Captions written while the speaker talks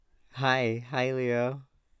Hi, Leo.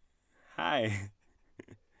 Hi.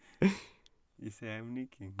 You say I'm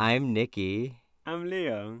Nikki. I'm Nikki, I'm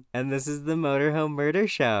Leo. and this is the Motorhome Murder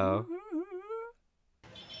Show. Woohoo.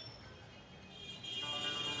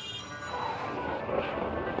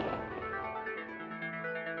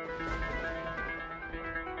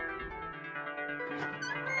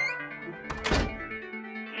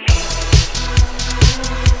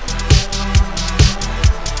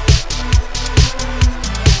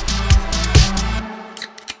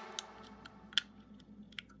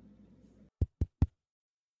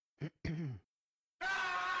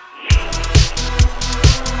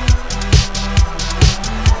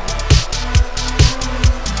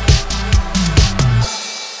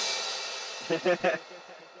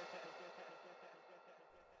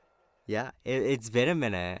 Yeah, it's been a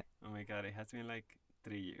minute, Oh my god, it has been like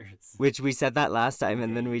 3 years. which we said that last time,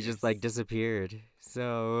 and Okay, then we just years. like disappeared.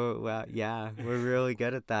 So, well, yeah, we're really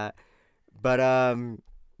good at that. But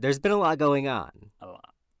there's been a lot going on, A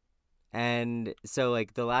lot. and so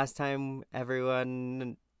like the last time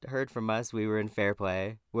everyone heard from us, we were in Fair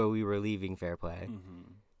Play. Well, we were leaving Fair Play. Mm-hmm.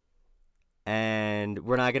 And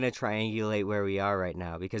we're not gonna triangulate where we are right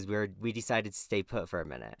now because we decided to stay put for a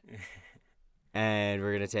minute. And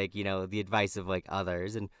we're gonna take the advice of like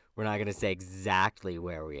others, and we're not gonna say exactly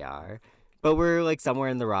where we are, but we're like somewhere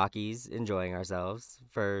in the Rockies enjoying ourselves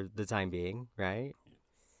for the time being, right?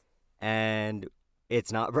 And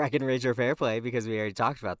it's not Breckenridge or Fairplay because we already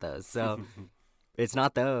talked about those, so it's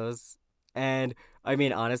not those. And I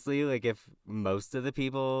mean, honestly, like if most of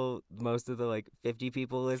the like 50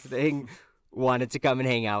 people listening wanted to come and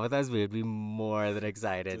hang out with us, we would be more than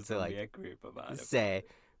excited Just to don't be like a creep about it, say.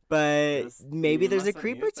 but But just maybe DM there's a us on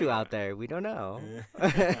creep or two Instagram. out there. We don't know.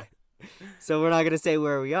 So we're not going to say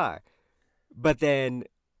where we are. But then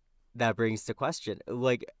that brings to question,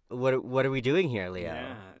 like, what are we doing here, Yeah,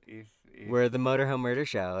 Leo? if We're the Motorhome Murder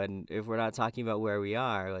Show, and if we're not talking about where we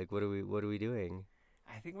are, like, what are we doing?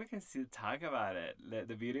 I think we can still talk about it.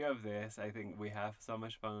 The beauty of this, I think we have so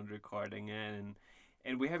much fun recording it,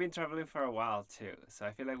 and we have been traveling for a while too. So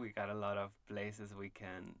I feel like we got a lot of places we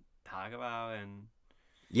can talk about and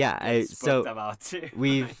Yeah, get spooked so about too. I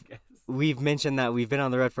we've guess. we've mentioned that we've been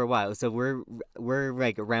on the road for a while. So we're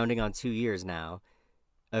like rounding on 2 years now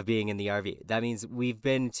of being in the RV. That means we've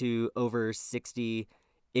been to over 60,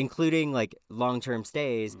 including like long-term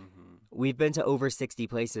stays. Mm-hmm. We've been to over 60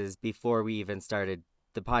 places before we even started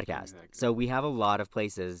the podcast. Exactly. So we have a lot of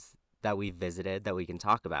places that we've visited that we can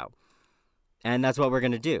talk about. And that's what we're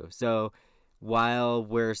going to do. So while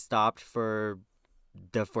we're stopped for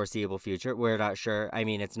the foreseeable future, we're not sure. I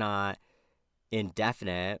mean, it's not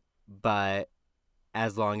indefinite, but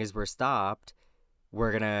as long as we're stopped,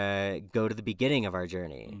 we're going to go to the beginning of our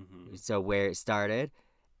journey. Mm-hmm. So where it started.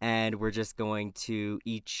 And we're just going to,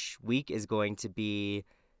 each week is going to be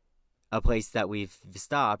a place that we've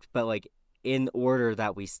stopped, but like in order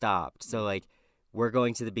that we stopped. So Mm-hmm. like we're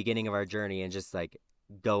going to the beginning of our journey and just like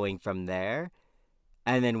going from there.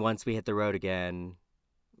 And then once we hit the road again,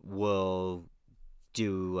 we'll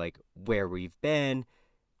do like where we've been.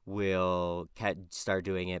 We'll start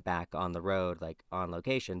doing it back on the road, like on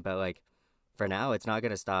location. But like for now, it's not going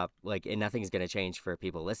to stop. Like, and nothing's going to change for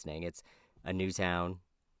people listening. It's a new town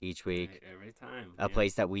each week, Every time, a yeah.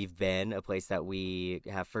 place that we've been, a place that we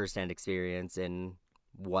have firsthand experience in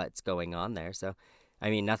what's going on there. So, I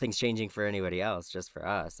mean, nothing's changing for anybody else, just for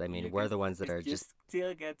us. I mean, we're the ones that are You just,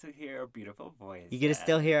 still get to hear our beautiful you get to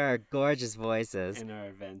still hear voices our gorgeous voices. in our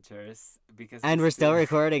adventures because we And we're still still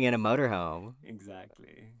recording in a motorhome.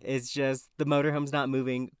 exactly. It's just the motorhome's not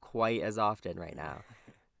moving quite as often right now.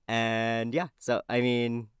 And yeah, so I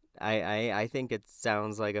mean, I think it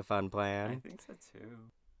sounds like a fun I plan. think so too.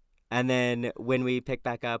 And then when we pick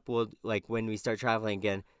back up, we'll like when we start traveling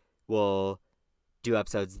again, we'll do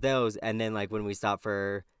episodes of those, and then like when we stop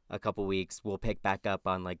for a couple weeks, we'll pick back up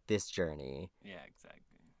on like this journey Yeah, exactly.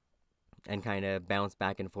 and kind of bounce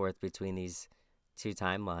back and forth between these two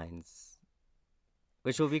timelines,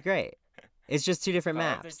 which will be great. It's just two It's different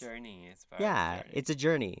part of the maps. journey. It's part of the Yeah, journey. it's a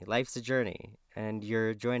journey. Life's a journey, and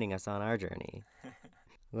you're joining us on our journey.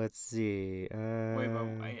 Let's see. Wait, but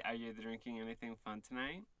are you drinking anything fun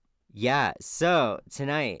tonight? Yeah. So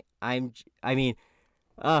tonight, I mean,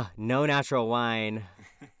 no natural wine,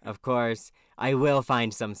 of course. I will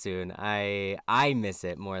find some soon. I miss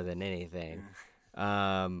it more than anything.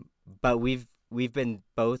 Um, but we've been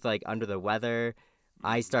both like under the weather.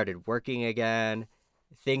 I Mm-hmm. started working again.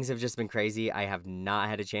 Things have just been crazy. I have not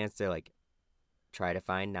had a chance to like try to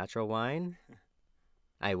find natural wine.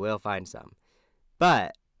 I will find some.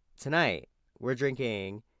 But tonight we're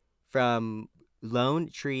drinking from Lone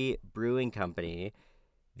Tree Brewing Company.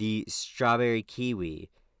 the strawberry kiwi.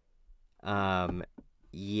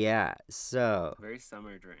 Yeah, so Very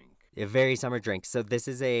summer drink. a very summer drink. So this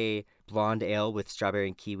is a blonde ale with strawberry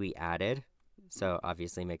and kiwi added. So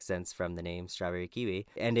obviously makes sense from the name strawberry kiwi.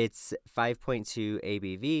 And it's 5.2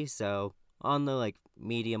 ABV, so on the like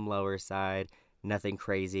medium lower side, nothing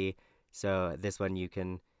crazy. So this one you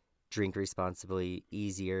can drink responsibly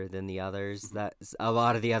easier than the others that a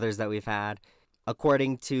lot of the others that we've had.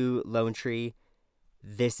 According to Lone Tree,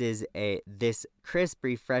 this crisp,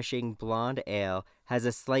 refreshing blonde ale has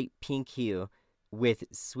a slight pink hue with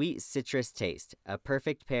sweet citrus taste, a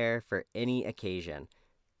perfect pair for any occasion.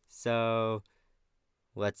 So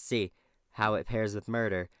let's see how it pairs with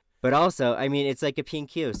murder. But also, I mean, it's like a pink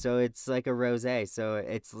hue, so it's like a rosé. So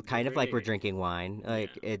it's kind of like we're drinking wine.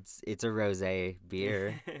 Like Yeah. it's a rosé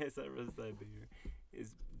beer. It's a rosé beer.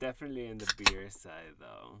 It's definitely in the beer side,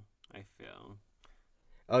 though. I feel.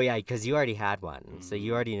 Oh yeah, because you already had one, so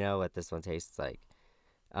you Mhm. already know what this one tastes like.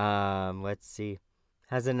 Let's see.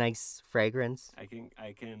 Has a nice fragrance. I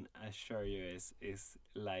can assure you, is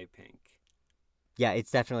light pink. Yeah,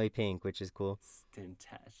 it's definitely pink, which is cool.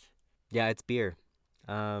 Tintage. Yeah, it's beer.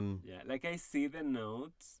 Yeah, like I see the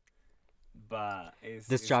notes, but The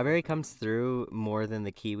it's strawberry definitely. comes through more than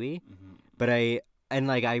the kiwi, Mhm. but I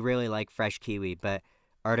really like fresh kiwi, but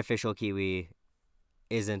artificial kiwi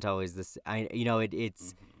isn't always this. It's Mhm. You not get to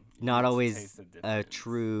taste always the a difference.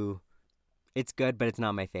 true. It's good, but it's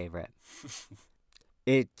not my favorite.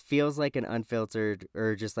 It feels like an unfiltered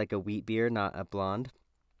or just like a wheat beer, not a blonde.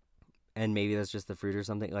 And maybe that's just the fruit or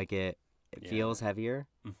something. Like it Yeah. feels heavier.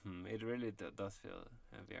 It really does feel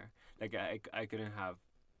heavier. Like I couldn't have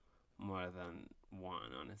more than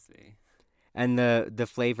one, honestly. And the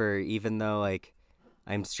flavor, even though like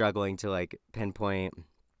I'm struggling to like pinpoint,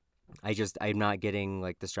 I'm not getting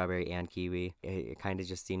like the strawberry and kiwi. It kind of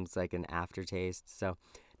just seems like an aftertaste. So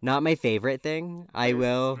not my favorite thing. But I it's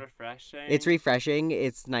will. It's refreshing. refreshing.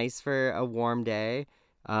 It's nice for a warm day.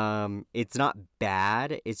 It's not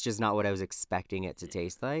bad. It's just not what I was expecting it to Yeah.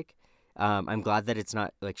 taste like. I'm glad that it's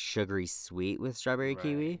not like sugary sweet with strawberry Right.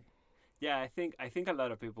 kiwi. Yeah, I think a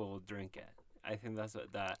lot of people will drink it. I think that's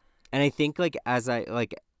what that. And I think like as I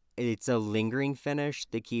like it's a lingering finish.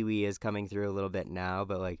 The kiwi is coming through a little bit now,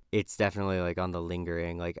 but like it's definitely like on the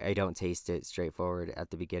lingering. Like I don't taste it straightforward at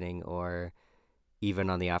the beginning or even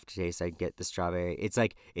on the aftertaste I get the strawberry. It's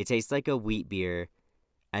like it tastes like a wheat beer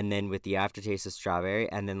and then with the aftertaste of strawberry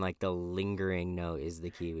and then like the lingering note is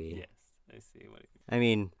the kiwi. Yes, I see what I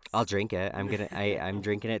mean, I'll drink it. you I'm mean.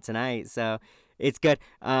 drinking it tonight, so it's good.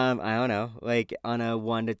 I don't know. Like on a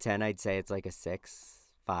 1 to 10 I'd say it's like a 6,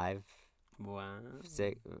 5, Wow.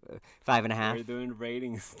 6, 5.5. We're doing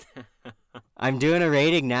ratings now. I'm doing a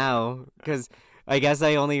rating now because I guess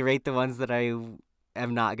I only rate the ones that I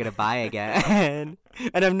am not gonna buy again.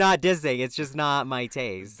 And I'm not dissing. It's just not my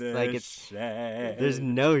taste. Like The there's shade.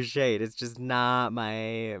 no shade. It's just not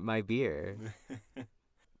my beer.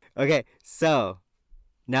 Okay, so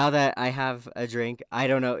now that I have a drink, I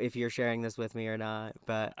don't know if you're sharing this with me or not,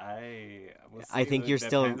 but I will I see. think It you're depends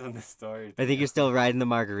still on the story, I to think be you're still honest. riding the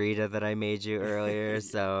margarita that I made you earlier. Yeah,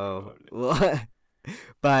 So, probably.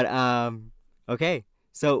 but okay.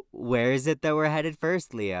 So where is it that we're headed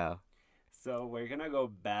first, Leo? So we're gonna go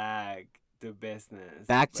back to business,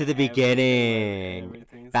 Back to where the beginning.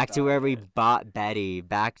 everything Back to where we started. bought Betty.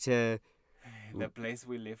 Back to The place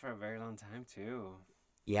we lived for a very long time too.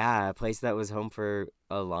 yeah, a place that was home for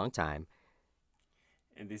a long time.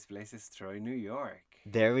 And this place is Troy, New York.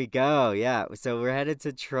 There we go. Yeah. So we're headed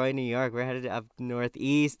to Troy, New York. We're headed up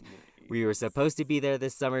northeast. We were Nice. supposed to be there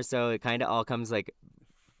this summer, so it kind of all comes like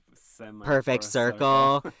Semi perfect full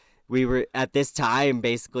circle. circle. We were at this time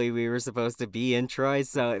basically we were supposed to be in Troy,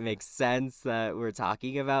 so it makes sense that we're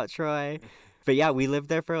talking about Troy. But yeah, we lived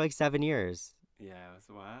there for like 7 years. Yeah, it was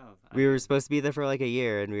wild. We were supposed to be there for like a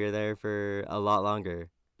year, and we were there for a lot longer.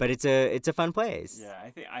 But it's a fun place. Yeah,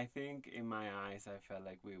 I think in my eyes, I felt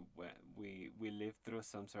like we lived through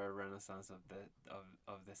some sort of renaissance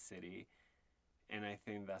of the city, and I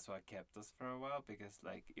think that's what kept us for a while, because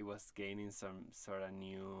like it was gaining some sort of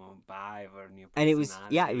new vibe or new And it was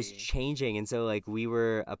personality. changing, and so like we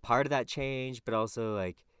were a part of that change, but also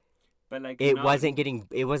like But like it not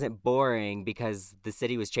wasn't boring because the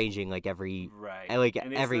city was changing right, like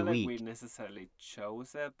and it's every not like we week. necessarily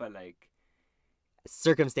chose it, but like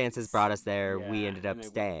Circumstances it's brought us there. We yeah, ended and up like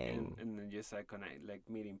staying. and then just like connect, like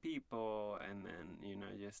meeting people, and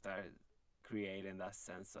then just start creating that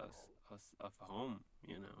sense of home.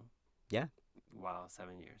 Yeah. Wow,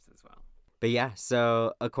 7 years as well. But yeah,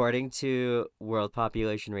 so according to World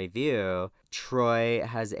Population Review, Troy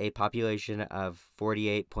has a population of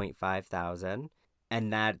 48.5 thousand.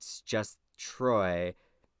 and that's just Troy.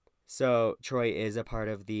 So Troy is a part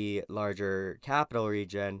of the larger capital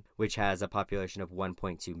region, which has a population of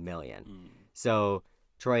 1.2 million. So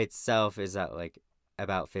Troy itself is at like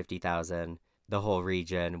about 50,000. The whole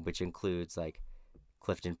region, which includes like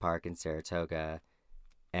Clifton Park and Saratoga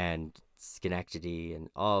and Schenectady and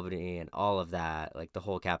Albany and all of that, like the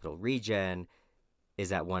whole capital region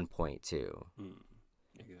is at 1.2.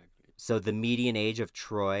 Exactly. So the median age of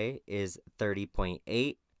Troy is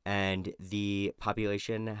 30.8, and the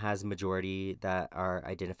population has a majority that are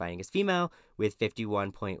identifying as female with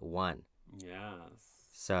 51.1. Yes.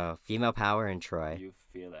 So female power in Troy. You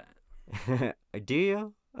feel it. Do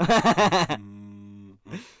you? Mm.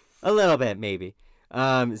 A little bit, maybe.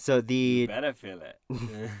 So You the better feel it.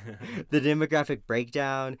 the demographic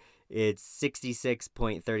breakdown, it's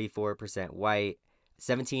 66.34% white,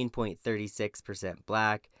 17.36%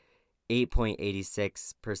 black,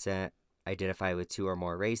 8.86% identify with two or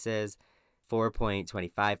more races,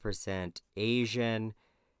 4.25% Asian,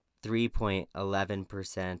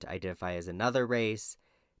 3.11% identify as another race,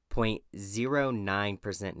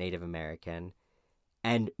 0.09% Native American,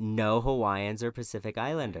 and no Hawaiians or Pacific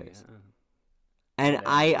Islanders. Yeah. And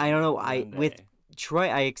Someday. I don't know, One with day. Troy,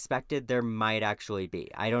 I expected there might actually be.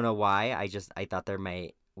 I don't know why. I thought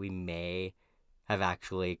we may have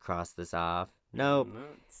actually crossed this off. Nope. No,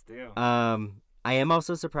 still. I am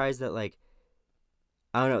also surprised that like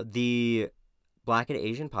I don't know, the Black and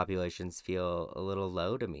Asian populations feel a little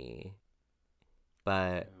low to me.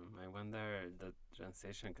 But I wonder the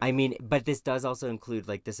transition. I mean, but this does also include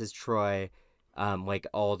like this is Troy, like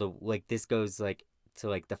all the like this goes like to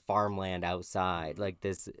like the farmland outside, like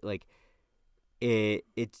this like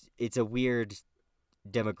it's a weird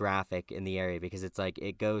demographic in the area because it's like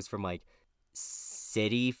it goes from like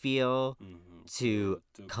city feel to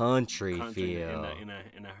country feel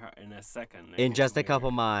in a second. in just a weird.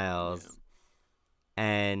 couple miles.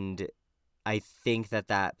 And I think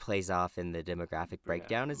that plays off in the demographic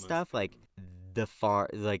breakdown and stuff. Like the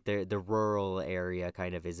the rural area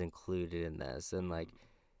kind of is included in this, and like,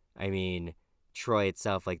 I mean, Troy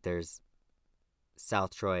itself, like there's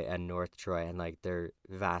South Troy and North Troy, and like they're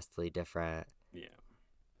vastly different. Yeah.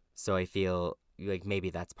 So I feel like maybe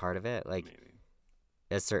that's part of it. Like Maybe.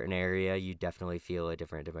 a certain area, you definitely feel a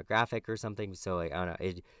different demographic or something. So like I don't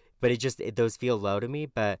know, those feel low to me,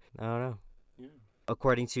 but I don't know. Yeah.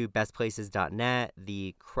 According to bestplaces.net,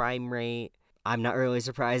 the crime rate, I'm not really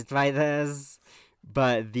surprised by this,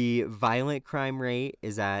 but the violent crime rate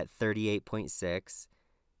is at 38.6.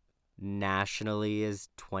 Nationally is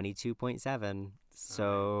 22.7.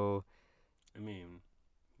 So I mean,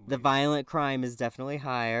 the violent crime is definitely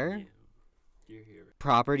higher. Yeah. You hear it.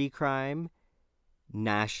 Property crime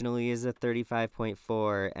nationally is a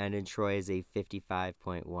 35.4, and in Troy is a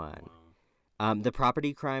 55.1. Wow. The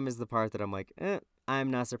property crime is the part that I'm like, I'm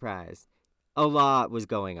not surprised. A lot was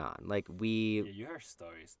going on. Like Yeah, you hear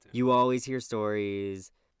stories too. you always hear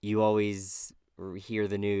stories. You always hear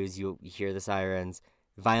the news. You hear the sirens.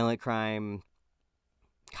 Violent crime,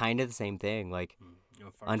 kind of the same thing. Like,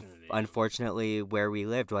 unfortunately, where we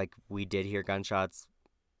lived, like we did hear gunshots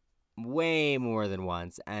way more than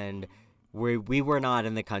once, and we were not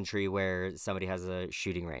in the country where somebody has a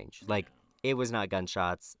shooting range. Like it was not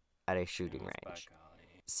gunshots at a shooting range.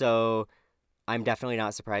 So I'm definitely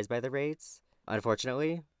not surprised by the rates,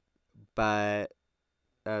 unfortunately, but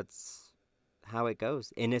that's how it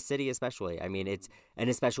goes in a city, especially. I mean, and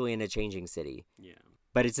especially in a changing city. Yeah.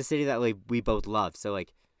 But it's a city that like we both love. So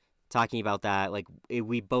like talking about that, like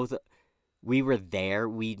we were there.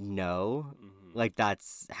 We know, like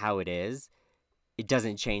that's how it is. It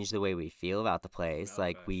doesn't change the way we feel about the place. No,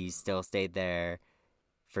 like for we sure. still stayed there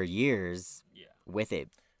for years with it.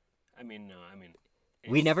 I mean,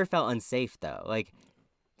 We never felt unsafe though. Like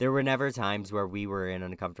there were never times where we were in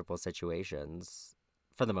uncomfortable situations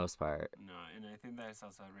for the most part. No, and I think there's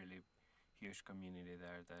also a really huge community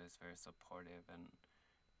there that is very supportive and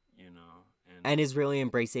and is really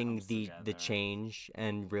embracing comes the together. change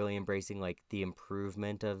and really embracing like the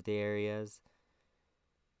improvement of the areas.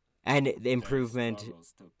 And the There's improvement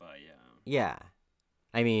struggles too, but yeah.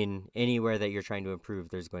 I mean, anywhere that you're trying to improve,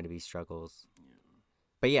 there's going to be struggles. Yeah.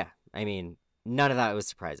 But yeah, I mean, none of that was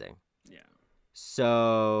surprising. Yeah.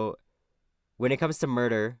 So, when it comes to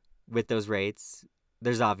murder with those rates,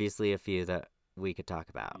 there's obviously a few that we could talk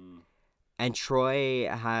about. And Troy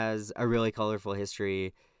has a really colorful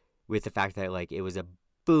history with the fact that like it was a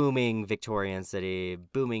booming Victorian city,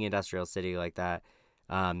 booming industrial city like that.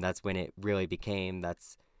 That's when it really became.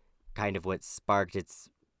 That's kind of what sparked its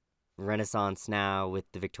renaissance now with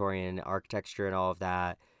the Victorian architecture and all of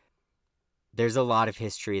that. There's a lot of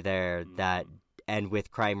history there that and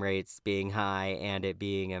with crime rates being high and it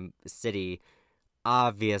being a city,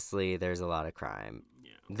 obviously there's a lot of crime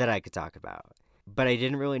Yeah. that I could talk about. But I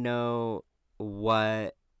didn't really know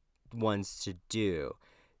what ones to do.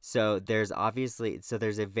 So there's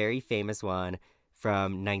a very famous one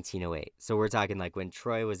from 1908. So we're talking like when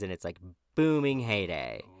Troy was in its like booming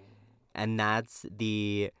heyday. Oh. And that's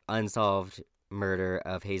the unsolved murder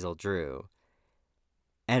of Hazel Drew.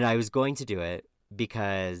 And I was going to do it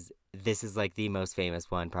because this is like the most famous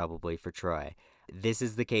one probably for Troy. This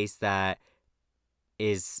is the case that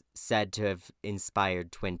is said to have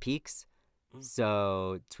inspired Twin Peaks. Mm.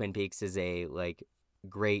 So Twin Peaks is a like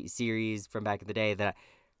great series from back in the day that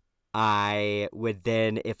I would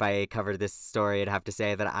then, if I covered this story, I'd have to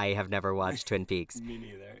say that I have never watched Twin Peaks. Me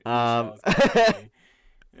neither. You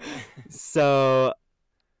So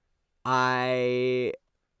I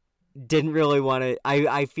didn't really want to.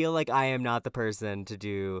 I feel like I am not the person to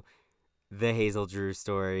do the Hazel Drew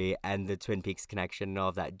story and the Twin Peaks connection and all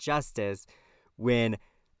of that justice when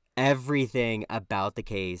everything about the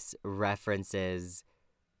case references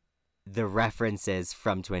the references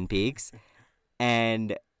from Twin Peaks,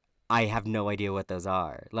 and I have no idea what those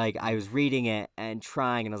are. Like, I was reading it and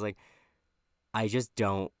trying, and I was like, I just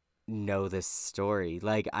don't know this story.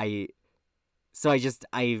 Like, I'm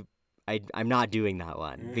not doing that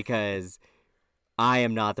one because I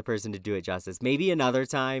am not the person to do it justice. Maybe another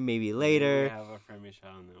time, maybe later. We have a friend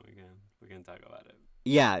Michelle, and then we can talk about it.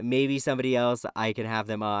 Yeah, maybe somebody else I can have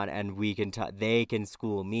them on, and they can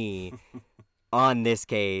school me on this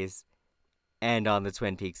case and on the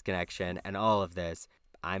Twin Peaks connection and all of this.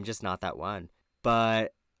 I'm just not that one.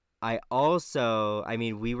 But I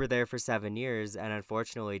mean, we were there for 7 years, and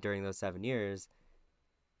unfortunately, during those 7 years,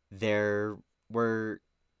 there were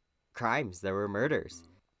crimes, there were murders.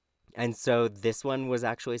 And so this one was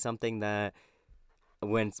actually something that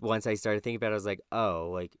once I started thinking about it, I was like, oh,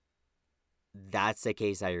 like, that's a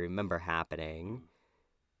case I remember happening.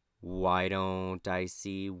 Why don't I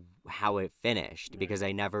see how it finished? Because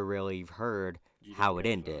I never really heard how it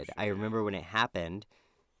ended. I remember when it happened.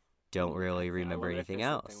 Don't really remember anything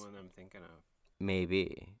else. The one I'm thinking of.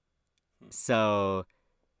 Maybe. So,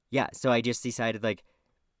 yeah. So I just decided, like,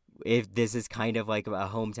 if this is kind of like a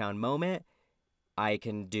hometown moment, I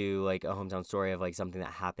can do like a hometown story of like something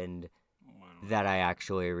that happened that I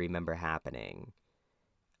actually remember happening.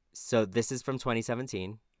 So this is from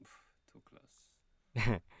 2017. Too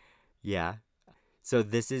close. Yeah. So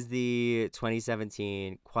this is the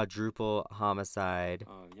 2017 quadruple homicide.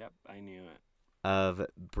 Oh, yep, I knew it. Of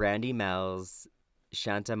Brandy Mells,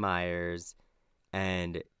 Shanta Myers,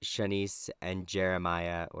 and Shanice and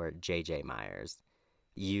Jeremiah or JJ Myers.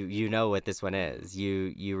 You know what this one is.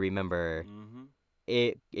 You remember. Mm-hmm.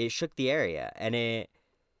 It shook the area, and it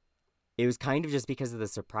was kind of just because of the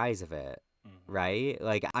surprise of it, right?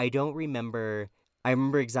 Like I remember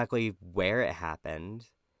exactly where it happened,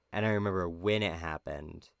 and I remember when it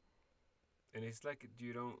happened. And it's like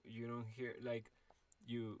you don't hear like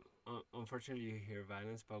you unfortunately you hear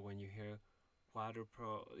violence, but when you hear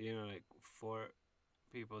quadruple, like 4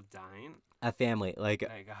 people dying, A family, like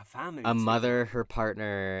a family, a too. mother, her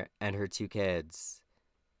partner, and her 2 kids,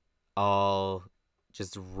 all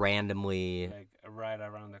just randomly like right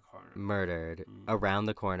around the corner, murdered around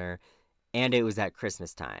the corner, and it was at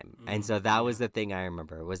Christmas time. And so that was the thing I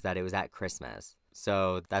remember, was that it was at Christmas.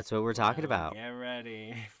 So that's what we're talking about. Get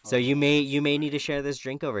ready. So you may need to share this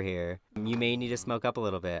drink over here. You may need to smoke up a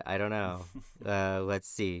little bit. I don't know. Let's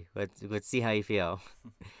see. Let's see how you feel.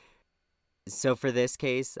 So for this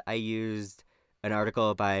case, I used an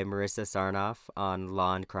article by Marissa Sarnoff on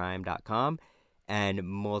lawandcrime.com and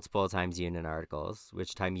multiple Times Union articles,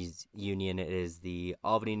 which Times Union is the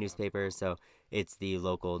Albany newspaper, so it's the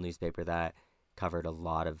local newspaper that covered a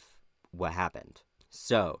lot of what happened.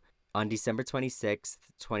 So on December 26th,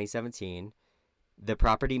 2017, the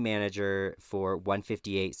property manager for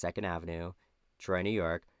 158 2nd Avenue, Troy, New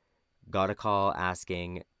York, got a call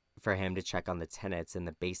asking for him to check on the tenants in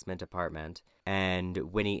the basement apartment.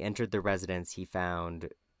 And when he entered the residence, he found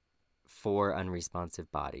 4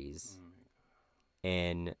 unresponsive bodies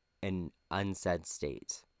in an unsaid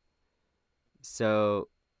state. So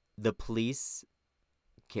the police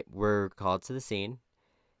were called to the scene,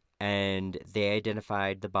 and they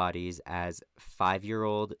identified the bodies as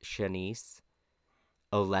 5-year-old Shanice,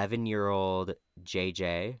 11-year-old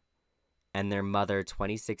JJ, and their mother,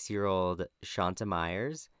 26-year-old Shanta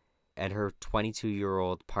Myers, and her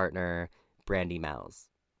 22-year-old partner, Brandy Mells.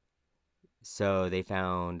 So they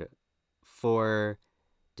found 4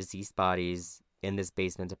 deceased bodies in this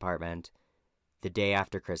basement apartment the day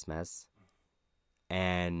after Christmas,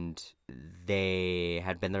 and they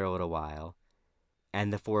had been there a little while.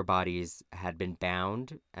 and the 4 bodies had been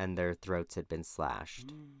bound and their throats had been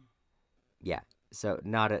slashed. Yeah, so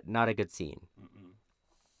not a good scene.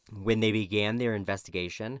 When they began their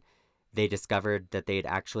investigation, they discovered that they had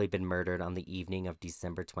actually been murdered on the evening of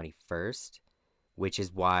December 21st, which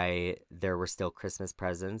is why there were still Christmas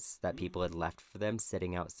presents that people had left for them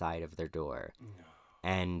sitting outside of their door.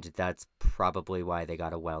 And that's probably why they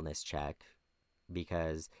got a wellness check,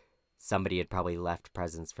 because somebody had probably left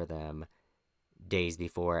presents for them days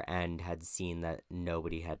before and had seen that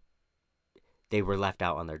they were left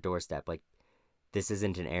out on their doorstep. Like, this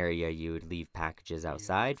isn't an area you would leave packages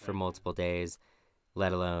outside for multiple days,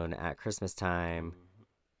 let alone at Christmas time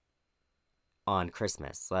on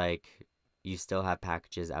Christmas. Like, you still have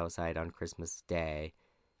packages outside on Christmas Day.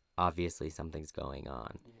 Obviously, something's going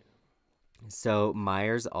on. So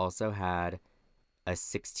Myers also had a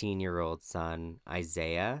 16-year-old son,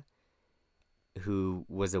 Isaiah, who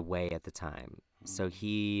was away at the time. So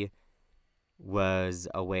he was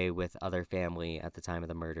away with other family at the time of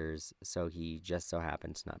the murders, so he just so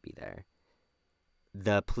happened to not be there.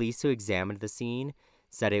 The police who examined the scene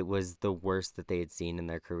said it was the worst that they had seen in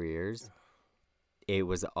their careers. It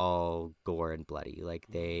was all gore and bloody. Like,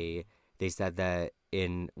 they said that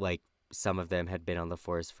some of them had been on the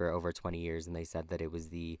force for over 20 years, and they said that it was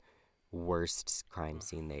the worst crime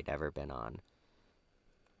scene they'd ever been on.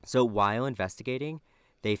 So while investigating,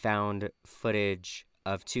 they found footage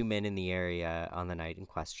of 2 men in the area on the night in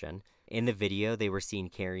question. In the video, they were seen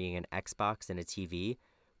carrying an Xbox and a TV,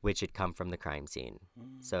 which had come from the crime scene.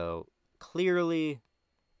 So clearly,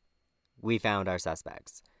 we found our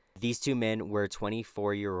suspects. These 2 men were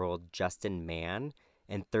 24-year-old Justin Mann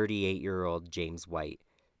and 38-year-old James White.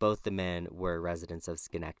 Both the men were residents of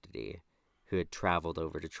Schenectady who had traveled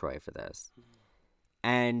over to Troy for this.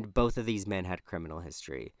 And both of these men had criminal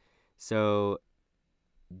history. So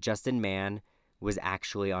Justin Mann was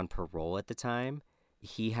actually on parole at the time.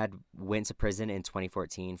 He had went to prison in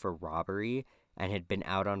 2014 for robbery and had been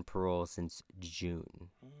out on parole since June.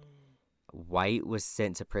 White was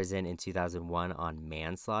sent to prison in 2001 on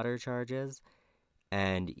manslaughter charges,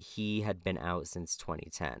 and he had been out since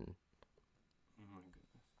 2010.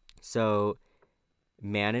 So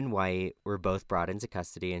Mann and White were both brought into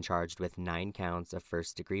custody and charged with 9 counts of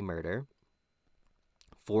first-degree murder,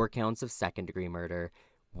 4 counts of second-degree murder,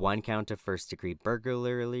 1 count of first-degree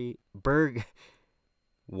burglary,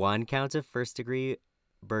 1 count of first-degree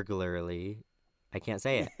burglary. I can't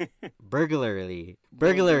say it. Burglary.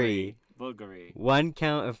 1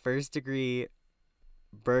 count of first-degree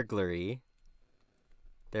burglary.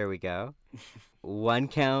 There we go. 1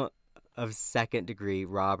 count of second-degree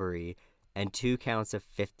robbery, and 2 counts of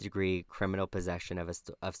fifth-degree criminal possession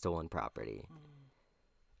of stolen property.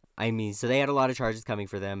 I mean, so they had a lot of charges coming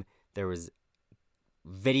for them. There was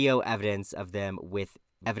video evidence of them with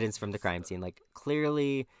evidence from the crime scene. Like,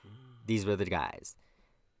 clearly, these were the guys.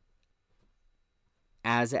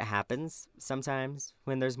 As it happens sometimes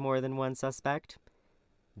when there's more than one suspect,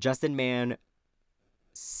 Justin Mann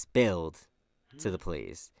spilled to the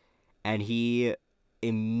police, and he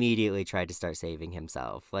immediately tried to start saving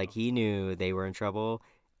himself. Like, he knew they were in trouble,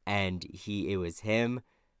 and it was him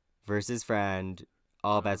versus friend.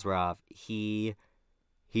 All bets were off. He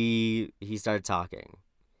started talking.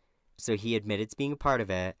 So he admitted to being a part of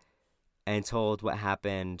it and told what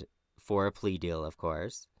happened for a plea deal, of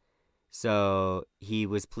course. So he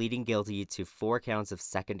was pleading guilty to 4 counts of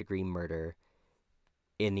second-degree murder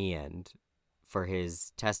in the end for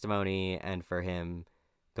his testimony and for him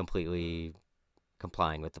completely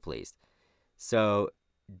complying with the police. So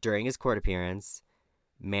during his court appearance,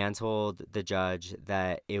 Mann told the judge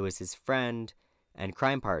that it was his friend and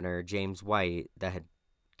crime partner, James White, that had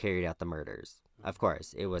carried out the murders. Of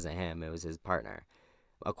course, it wasn't him, it was his partner.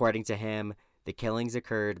 According to him, the killings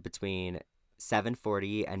occurred between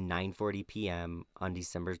 7:40 and 9:40 p.m. on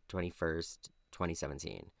December 21st,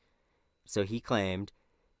 2017. So he claimed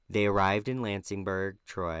they arrived in Lansingburg,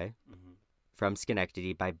 Troy, from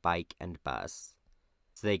Schenectady by bike and bus.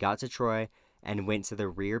 So they got to Troy and went to the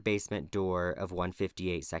rear basement door of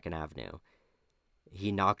 158 2nd Avenue.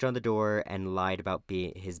 He knocked on the door and lied about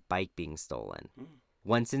his bike being stolen.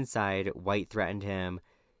 Once inside, White threatened him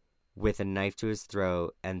with a knife to his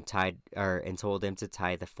throat and told him to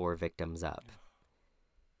tie the 4 victims up.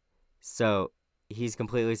 So he's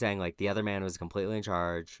completely saying, like, the other man was completely in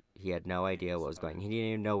charge. He had no idea what was going on. He didn't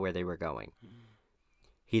even know where they were going.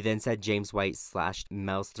 He then said James White slashed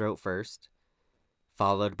Mel's throat first,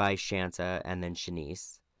 followed by Shanta and then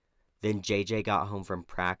Shanice. Then JJ got home from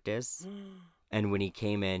practice, and when he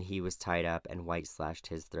came in, he was tied up and White slashed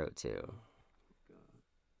his throat too.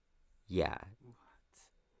 Yeah.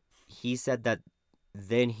 He said that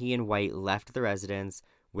Then he and White left the residence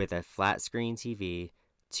with a flat screen TV,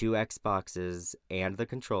 two Xboxes, and the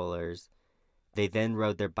controllers. They then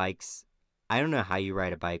rode their bikes. I don't know how you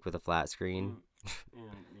ride a bike with a flat screen, Mm.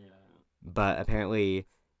 Yeah. but apparently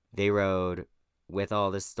they rode with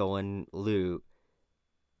all the stolen loot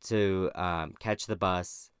to catch the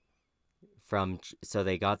bus so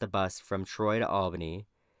they got the bus from Troy to Albany,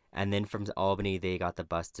 and then from Albany they got the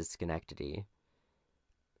bus to Schenectady.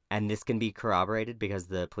 And this can be corroborated because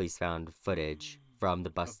the police found footage from the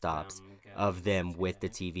bus Of stops them of getting them with the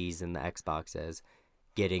together. TVs and the Xboxes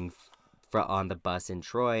getting on the bus in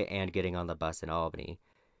Troy and getting on the bus in Albany.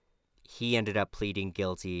 He ended up pleading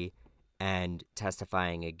guilty and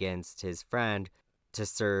testifying against his friend to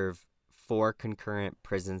serve 4 concurrent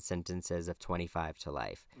prison sentences of 25 to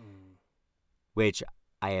life, Mm. which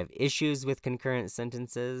I have issues with concurrent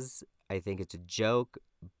sentences. I think it's a joke,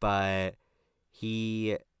 but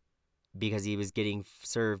because he was getting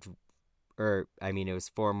served, it was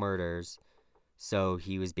 4 murders, so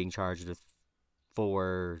he was being charged with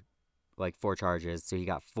 4 charges, so he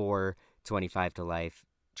got 4 25 to life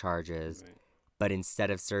charges, Right. but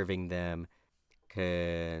instead of serving them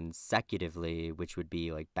consecutively, which would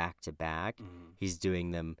be like back to back, Mm. he's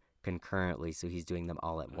doing them concurrently, so he's doing them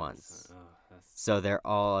all at once. That's So they're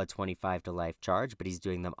all a 25 to life charge, but he's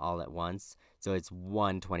doing them all at once, so it's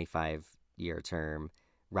one 25-year term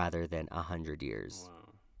rather than 100 years.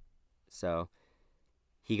 wow. So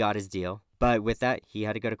he got his deal, but with that he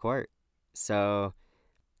had to go to court. So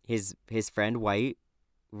his friend White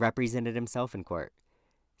represented himself in court.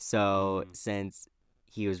 So since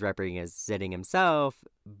he was representing himself,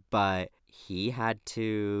 but he had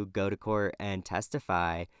to go to court and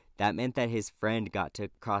testify, that meant that his friend got to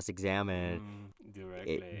cross-examine,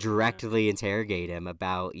 directly interrogate him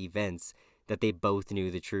about events that they both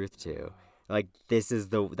knew the truth to. Like, that's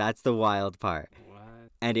the wild part. What?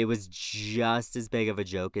 And it was just as big of a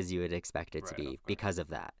joke as you would expect it to Right, be of course. because of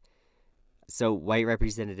that. So White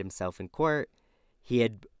represented himself in court. He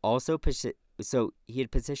had also he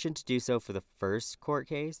had petitioned to do so for the first court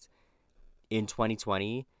case in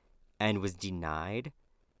 2020 and was denied.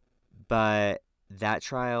 But that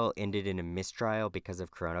trial ended in a mistrial because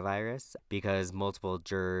of coronavirus, because multiple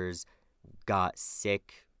jurors got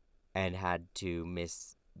sick and had to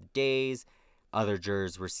miss days. Other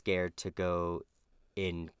jurors were scared to go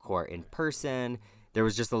in court in person. There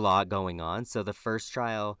was just a lot going on. So the first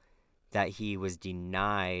trial that he was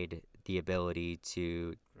denied the ability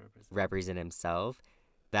to represent himself,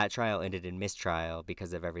 that trial ended in mistrial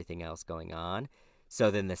because of everything else going on. So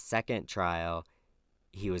then the second trial,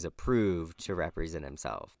 he was approved to represent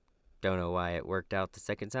himself. Don't know why it worked out the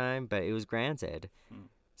second time, but it was granted.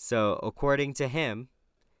 So according to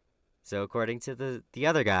the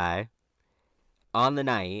other guy, on the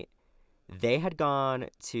night, they had gone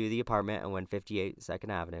to the apartment on 158 2nd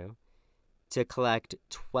Avenue to collect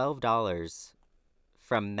 $12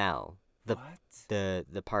 from Mel,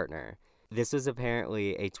 the partner. This was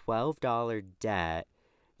apparently a $12 debt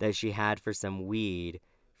that she had for some weed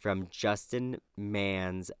from Justin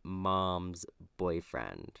Mann's mom's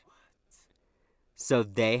boyfriend. So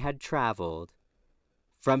they had traveled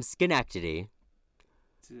from Schenectady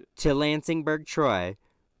to Lansingburg, Troy,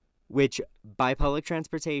 which by public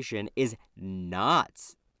transportation is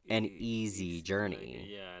not an easy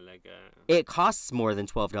journey. It costs more than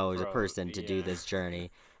 $12 a person to do this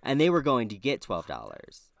journey, and they were going to get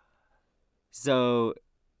 $12. So,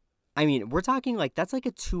 I mean, we're talking like that's like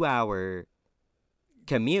a 2-hour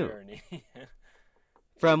commute Journey.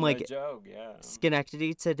 from No like joke, yeah.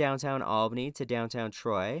 Schenectady to downtown Albany to downtown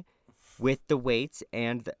Troy with the weights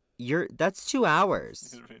and that's 2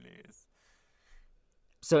 hours. It really is.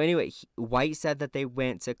 So anyway, White said that they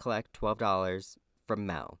went to collect $12 from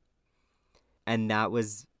Mel. And that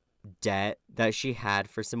was debt that she had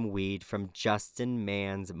for some weed from Justin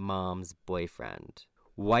Mann's mom's boyfriend.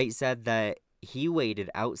 White said that he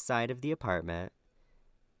waited outside of the apartment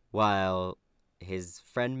while his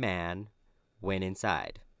friend Mann went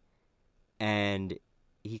inside. And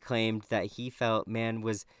he claimed that he felt Mann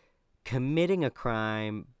was committing a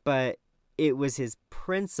crime, but it was his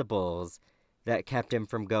principles that kept him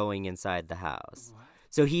from going inside the house. What?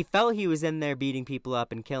 So he felt he was in there beating people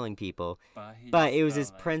up and killing people, but it was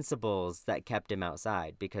his principles that kept him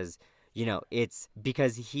outside because, it's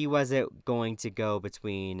because he wasn't going to go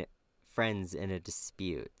between friends in a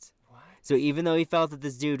dispute. What? So even though he felt that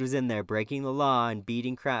this dude was in there breaking the law and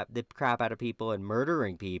beating the crap out of people and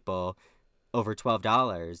murdering people over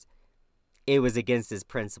 $12, it was against his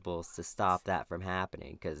principles to stop that from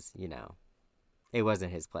happening because, it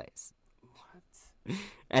wasn't his place. What?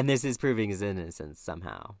 And this is proving his innocence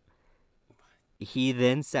somehow. he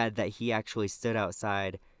then said that he actually stood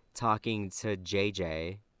outside talking to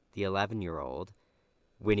JJ, the 11-year-old,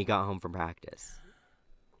 when he got home from practice.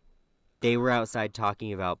 They were outside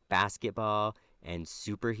talking about basketball and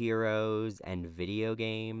superheroes and video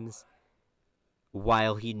games.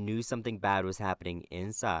 While he knew something bad was happening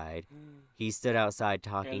inside, he stood outside And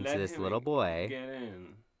talking to let this him little boy get in.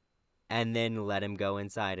 and then let him go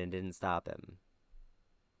inside and didn't stop him.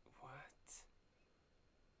 What?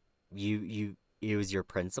 It was your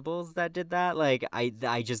principals that did that? Like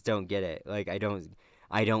I just don't get it. Like I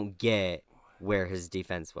don't get where his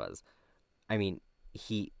defense was. I mean,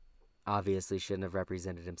 he obviously shouldn't have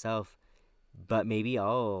represented himself, but maybe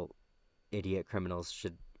all idiot criminals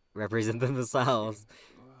should represent themselves.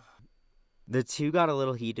 The two got a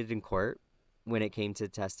little heated in court when it came to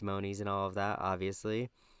testimonies and all of that, obviously,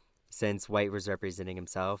 since White was representing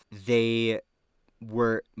himself. They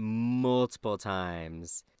were multiple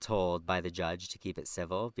times told by the judge to keep it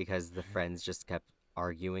civil because the friends just kept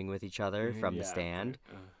arguing with each other from the Yeah, stand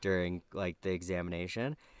but, during like the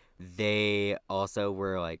examination. They also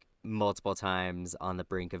were like multiple times on the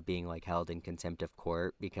brink of being like held in contempt of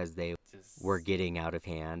court because they were just getting out of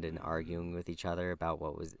hand and arguing with each other about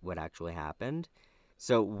what actually happened.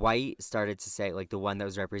 So White started to say, like the one that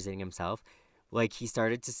was representing himself, like he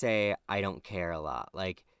started to say I don't care a lot.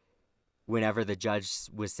 Like whenever the judge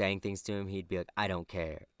was saying things to him, he'd be like, I don't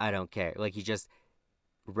care. I don't care. Like he just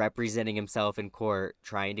representing himself in court,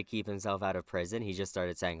 trying to keep himself out of prison. He just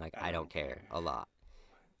started saying, like, I don't care a lot.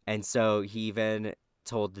 And so he even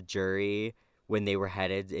told the jury when they were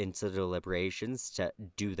headed into the deliberations to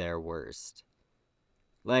do their worst.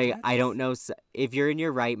 Like, I don't know. If you're in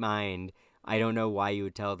your right mind, I don't know why you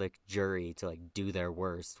would tell the jury to, like, do their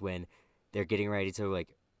worst when they're getting ready to, like,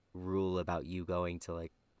 rule about you going to,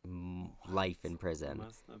 like, life in prison.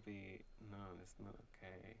 Must not be. No, it's not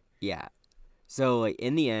okay. Yeah. So, like,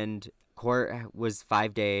 in the end, court was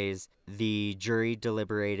 5 days. The jury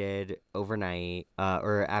deliberated overnight,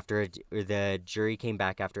 or after or the jury came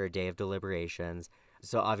back after a day of deliberations.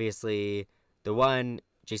 So, obviously, the one,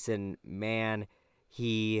 Jason Mann,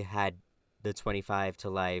 he had the 25 to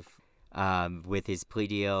life with his plea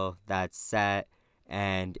deal that's set.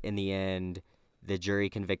 And in the end, the jury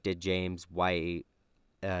convicted James White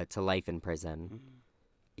to life in prison.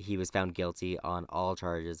 He was found guilty on all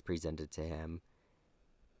charges presented to him.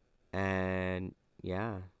 And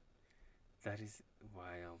yeah. That is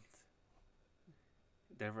wild.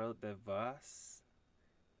 They rode the bus.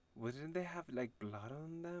 Wouldn't they have like blood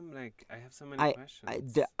on them? Like I have so many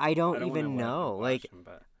questions. I don't don't wanna even know. watch Like, them,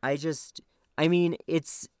 but I mean,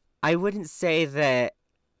 I wouldn't say that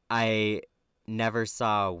I never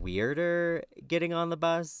saw weirder getting on the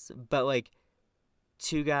bus, but like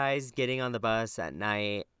two guys getting on the bus at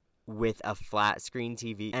night with a flat screen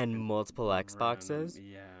TV and multiple random, Xboxes,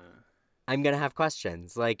 yeah. I'm gonna have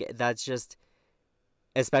questions. Like that's just,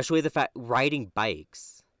 especially the fact riding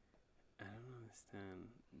bikes. I don't understand.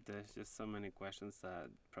 There's just so many questions that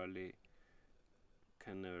probably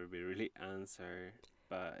can never be really answered.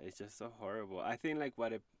 But it's just so horrible. I think like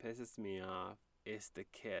what it pisses me off is the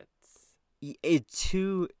kids.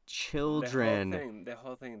 Two children. The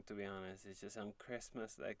whole thing, to be honest, is just on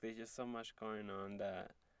Christmas. Like there's just so much going on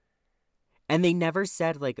that. And they never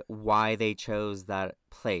said like why they chose that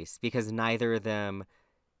place because neither of them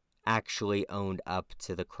actually owned up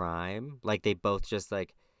to the crime. Like they both just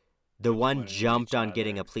like the one Reporting jumped each on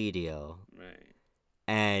getting other. a plea deal Right.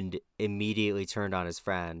 and immediately turned on his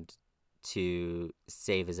friend to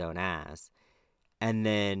save his own ass. And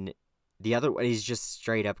then the other one is just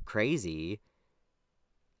straight up crazy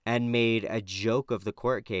and made a joke of the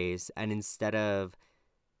court case. And instead of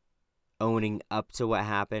owning up to what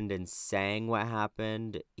happened and saying what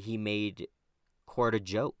happened, he made court a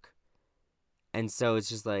joke. And so it's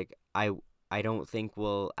just like, I don't think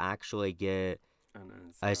we'll actually get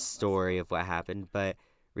a story of what happened. But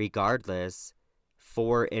regardless,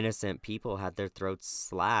 4 innocent people had their throats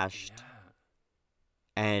slashed. Yeah.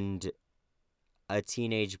 And a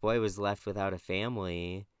teenage boy was left without a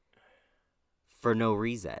family for no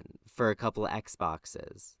reason, for a couple of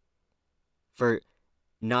Xboxes, for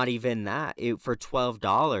not even that, for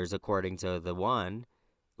 $12 according to the one.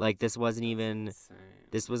 Like this wasn't even Insane.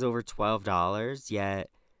 this was over $12, yet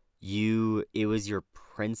it was your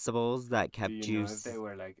principles that kept Do you know if they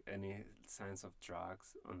were like any signs of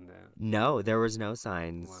drugs on the? No, there was no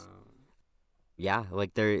signs. Wow. Yeah,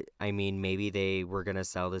 like I mean, maybe they were gonna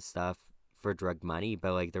sell this stuff for drug money,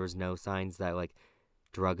 but like there was no signs that like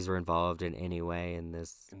drugs were involved in any way in the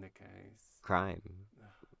case crime.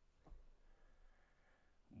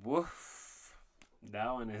 Woof.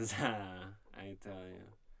 That one is I tell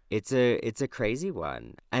you. it's a crazy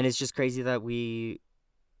one, and it's just crazy that we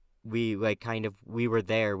like kind of we were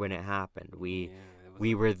there when it happened. It was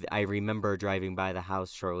We were I remember driving by the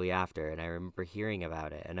house shortly after, and I remember hearing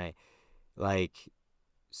about it, and I like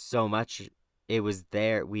so much. It was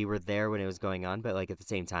there. We were there when it was going on, but like at the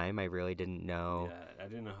same time, I really didn't know I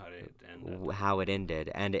didn't know how it ended. how it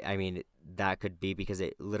ended, and I mean that could be because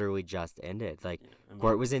it literally just ended. Like I mean,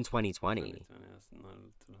 court was in 2020, 2020 was not too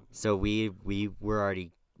long. so we were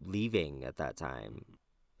already leaving at that time.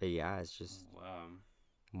 But yeah, it's just Wow.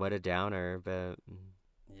 what a downer. But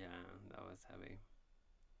Yeah, that was heavy.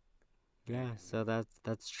 yeah, so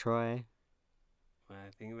that's Troy. Well,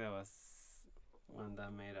 I think that was one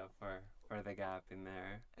that made up for the gap in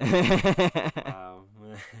there. Wow.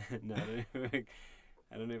 No,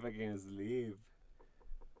 I don't know if I can sleep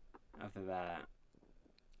after that.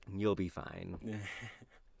 You'll be fine.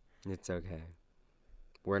 It's okay.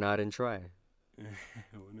 We're not in Troy. Oh,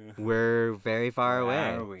 no. We're very far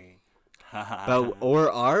Where away. are we? Or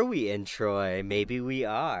are we in Troy? Maybe we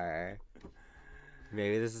are.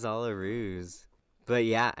 Maybe this is all a ruse. But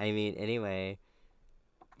yeah, I mean, anyway,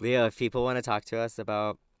 Leo, if people want to talk to us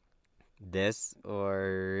about this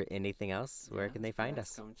or anything else, where can they find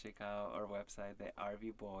us? Come check out our website,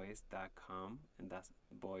 thervboys.com, and that's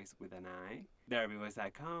boys with an I.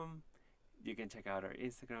 Thervboys.com. You can check out our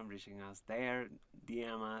Instagram, reaching us there,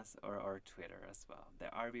 DM us, or our Twitter as well. The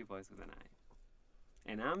RV Boys with an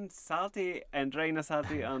I. And I'm Salty and Reina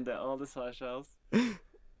Salty on all the socials.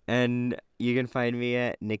 And you can find me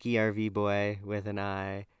at Nikki RV Boy with an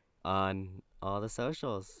I on all the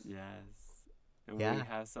socials. Yes. And Yeah. we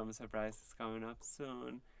have some surprises coming up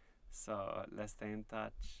soon. So let's stay in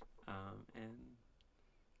touch. And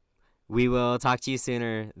We will talk to you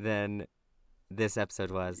sooner than this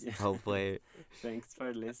episode was, Yeah. hopefully. thanks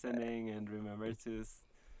for listening, and remember to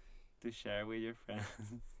share with your friends.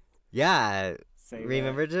 Yeah. Say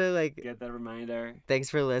Remember to like get the reminder. thanks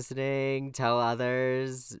for listening. Tell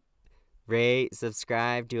others. Rate,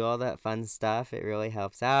 subscribe, do all that fun stuff. It really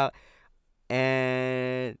helps out.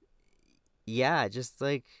 And yeah, just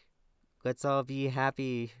like let's all be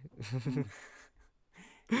happy.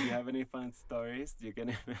 If you have any fun stories, you can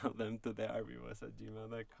email them to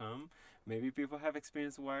thervboys@gmail.com. Maybe people have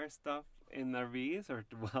experienced wire stuff in RVs, or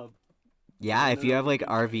well, Yeah, if you have like we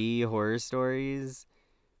can share. RV horror stories,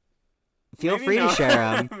 feel Maybe free to not. share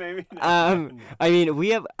them. Maybe not.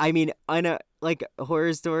 I mean, on a like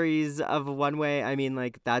horror stories of one way. I mean,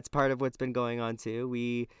 like that's part of what's been going on too.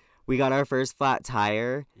 We got our first flat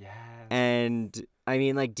tire, Yes. and I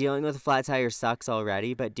mean, like dealing with a flat tire sucks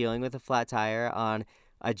already, but dealing with a flat tire on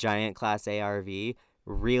a giant Class A RV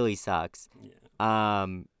really sucks. Yeah.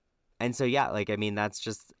 And so yeah, like I mean, that's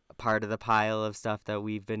just part of the pile of stuff that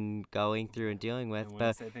we've been going through and dealing with. I want But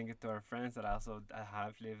to say thank you to our friends that also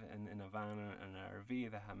have lived in a van or an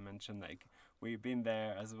RV that have mentioned like we've been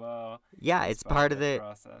there as well. yeah, it's part of the the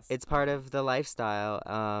process. it's part of the lifestyle.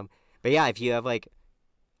 But yeah, if you have like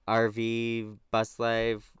RV, bus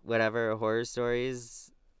life, whatever horror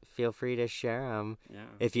stories, feel free to share them. Yeah.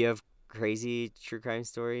 If you have crazy true crime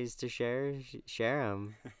stories to share, share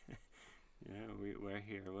them. Yeah, we're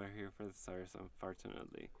here. We're here for the stories.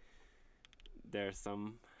 Unfortunately, they're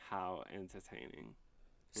somehow entertaining.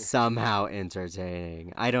 Somehow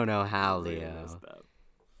entertaining. I don't know how, Really Leo. messed up.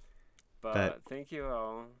 But thank you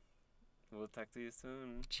all. We'll talk to you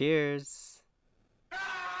soon. Cheers.